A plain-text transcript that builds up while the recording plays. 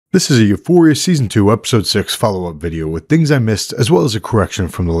This is a Euphoria Season 2 Episode 6 follow-up video with things I missed as well as a correction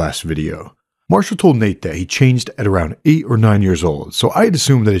from the last video. Marshall told Nate that he changed at around 8 or 9 years old, so I had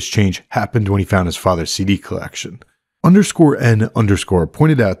assumed that his change happened when he found his father's CD collection. _N_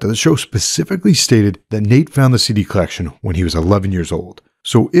 pointed out that the show specifically stated that Nate found the CD collection when he was 11 years old.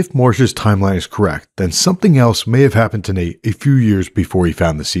 So if Marsh's timeline is correct, then something else may have happened to Nate a few years before he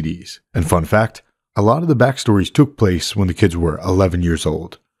found the CDs. And fun fact, a lot of the backstories took place when the kids were 11 years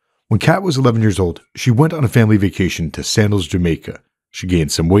old. When Kat was 11 years old, she went on a family vacation to Sandals, Jamaica. She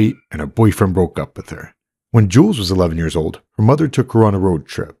gained some weight and her boyfriend broke up with her. When Jules was 11 years old, her mother took her on a road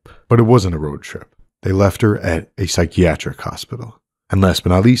trip, but it wasn't a road trip. They left her at a psychiatric hospital. And last but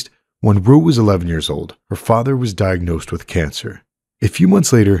not least, when Rue was 11 years old, her father was diagnosed with cancer. A few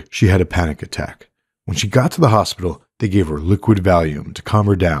months later, she had a panic attack. When she got to the hospital, they gave her liquid Valium to calm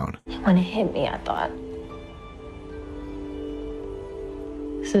her down. When it hit me, I thought,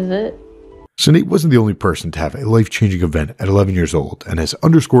 this is it. So Nate wasn't the only person to have a life-changing event at 11 years old, and as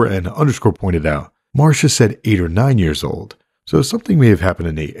 _N_ pointed out, Marcia said 8 or 9 years old. So something may have happened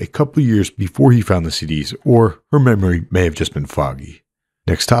to Nate a couple years before he found the CDs, or her memory may have just been foggy.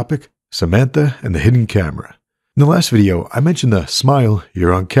 Next topic, Samantha and the hidden camera. In the last video, I mentioned the smile,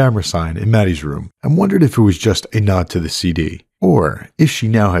 you're on camera sign in Maddie's room and wondered if it was just a nod to the CD, or if she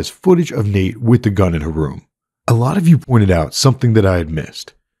now has footage of Nate with the gun in her room. A lot of you pointed out something that I had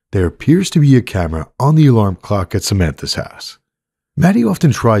missed. There appears to be a camera on the alarm clock at Samantha's house. Maddie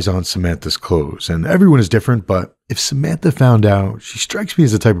often tries on Samantha's clothes, and everyone is different, but if Samantha found out, she strikes me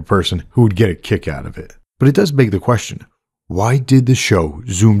as the type of person who would get a kick out of it. But it does beg the question, why did the show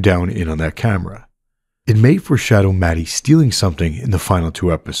zoom down in on that camera? It may foreshadow Maddie stealing something in the final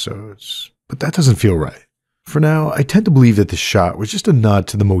 2 episodes, but that doesn't feel right. For now, I tend to believe that this shot was just a nod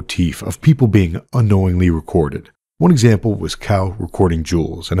to the motif of people being unknowingly recorded. One example was Cal recording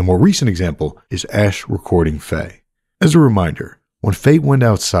Jules, and a more recent example is Ash recording Faye. As a reminder, when Faye went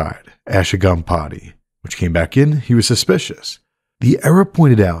outside, Ash had gone potty. When she came back in, he was suspicious. The error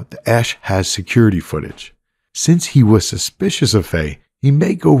pointed out that Ash has security footage. Since he was suspicious of Faye, he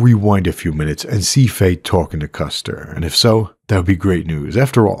may go rewind a few minutes and see Faye talking to Custer, and if so, that would be great news.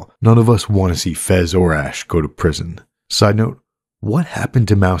 After all, none of us want to see Fez or Ash go to prison. Side note, what happened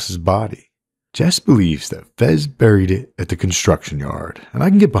to Mouse's body? Jess believes that Fez buried it at the construction yard, and I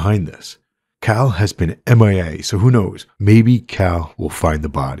can get behind this. Cal has been MIA, so who knows, maybe Cal will find the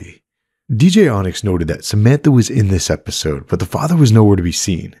body. DJ Onyx noted that Samantha was in this episode, but the father was nowhere to be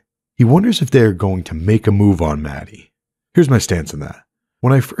seen. He wonders if they are going to make a move on Maddie. Here's my stance on that.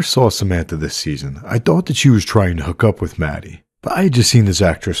 When I first saw Samantha this season, I thought that she was trying to hook up with Maddie, but I had just seen this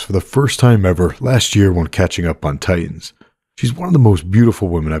actress for the first time ever last year when catching up on Titans. She's one of the most beautiful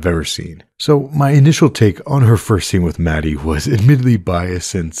women I've ever seen, so my initial take on her first scene with Maddie was admittedly biased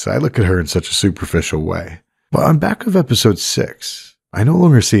since I look at her in such a superficial way. But on back of episode 6, I no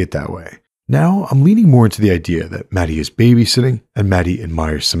longer see it that way. Now I'm leaning more into the idea that Maddie is babysitting and Maddie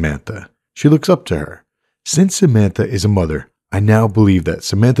admires Samantha. She looks up to her. Since Samantha is a mother, I now believe that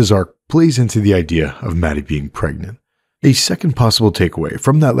Samantha's arc plays into the idea of Maddie being pregnant. A second possible takeaway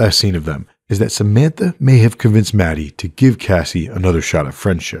from that last scene of them is that Samantha may have convinced Maddie to give Cassie another shot at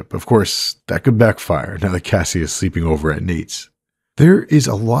friendship. Of course, that could backfire now that Cassie is sleeping over at Nate's. There is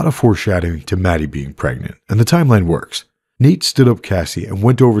a lot of foreshadowing to Maddie being pregnant, and the timeline works. Nate stood up Cassie and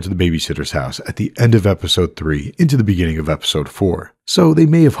went over to the babysitter's house at the end of episode 3 into the beginning of episode 4, so they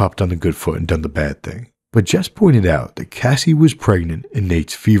may have hopped on the good foot and done the bad thing. But Jess pointed out that Cassie was pregnant in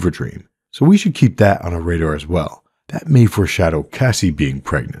Nate's fever dream, so we should keep that on our radar as well. That may foreshadow Cassie being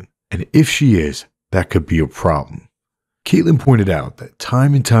pregnant. And if she is, that could be a problem. Caitlin pointed out that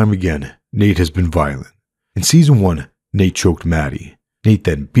time and time again, Nate has been violent. In season 1, Nate choked Maddie. Nate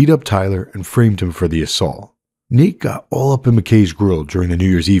then beat up Tyler and framed him for the assault. Nate got all up in McKay's grill during the New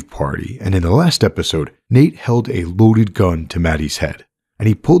Year's Eve party, and in the last episode, Nate held a loaded gun to Maddie's head, and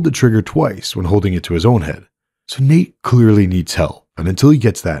he pulled the trigger twice when holding it to his own head. So Nate clearly needs help, and until he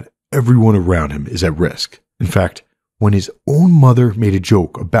gets that, everyone around him is at risk. In fact, when his own mother made a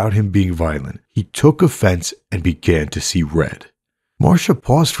joke about him being violent, he took offense and began to see red. Marcia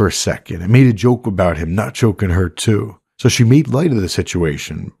paused for a second and made a joke about him not choking her too, so she made light of the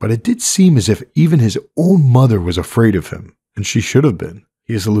situation, but it did seem as if even his own mother was afraid of him, and she should have been.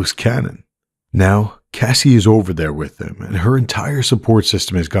 He is a loose cannon. Now, Cassie is over there with him, and her entire support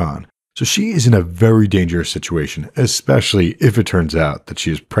system is gone, so she is in a very dangerous situation, especially if it turns out that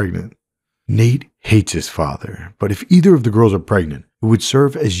she is pregnant. Nate hates his father, but if either of the girls are pregnant, it would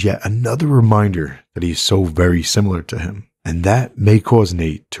serve as yet another reminder that he is so very similar to him, and that may cause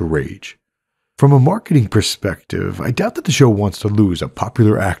Nate to rage. From a marketing perspective, I doubt that the show wants to lose a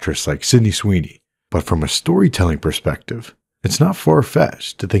popular actress like Sydney Sweeney, but from a storytelling perspective, it's not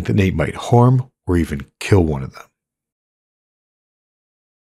far-fetched to think that Nate might harm or even kill one of them.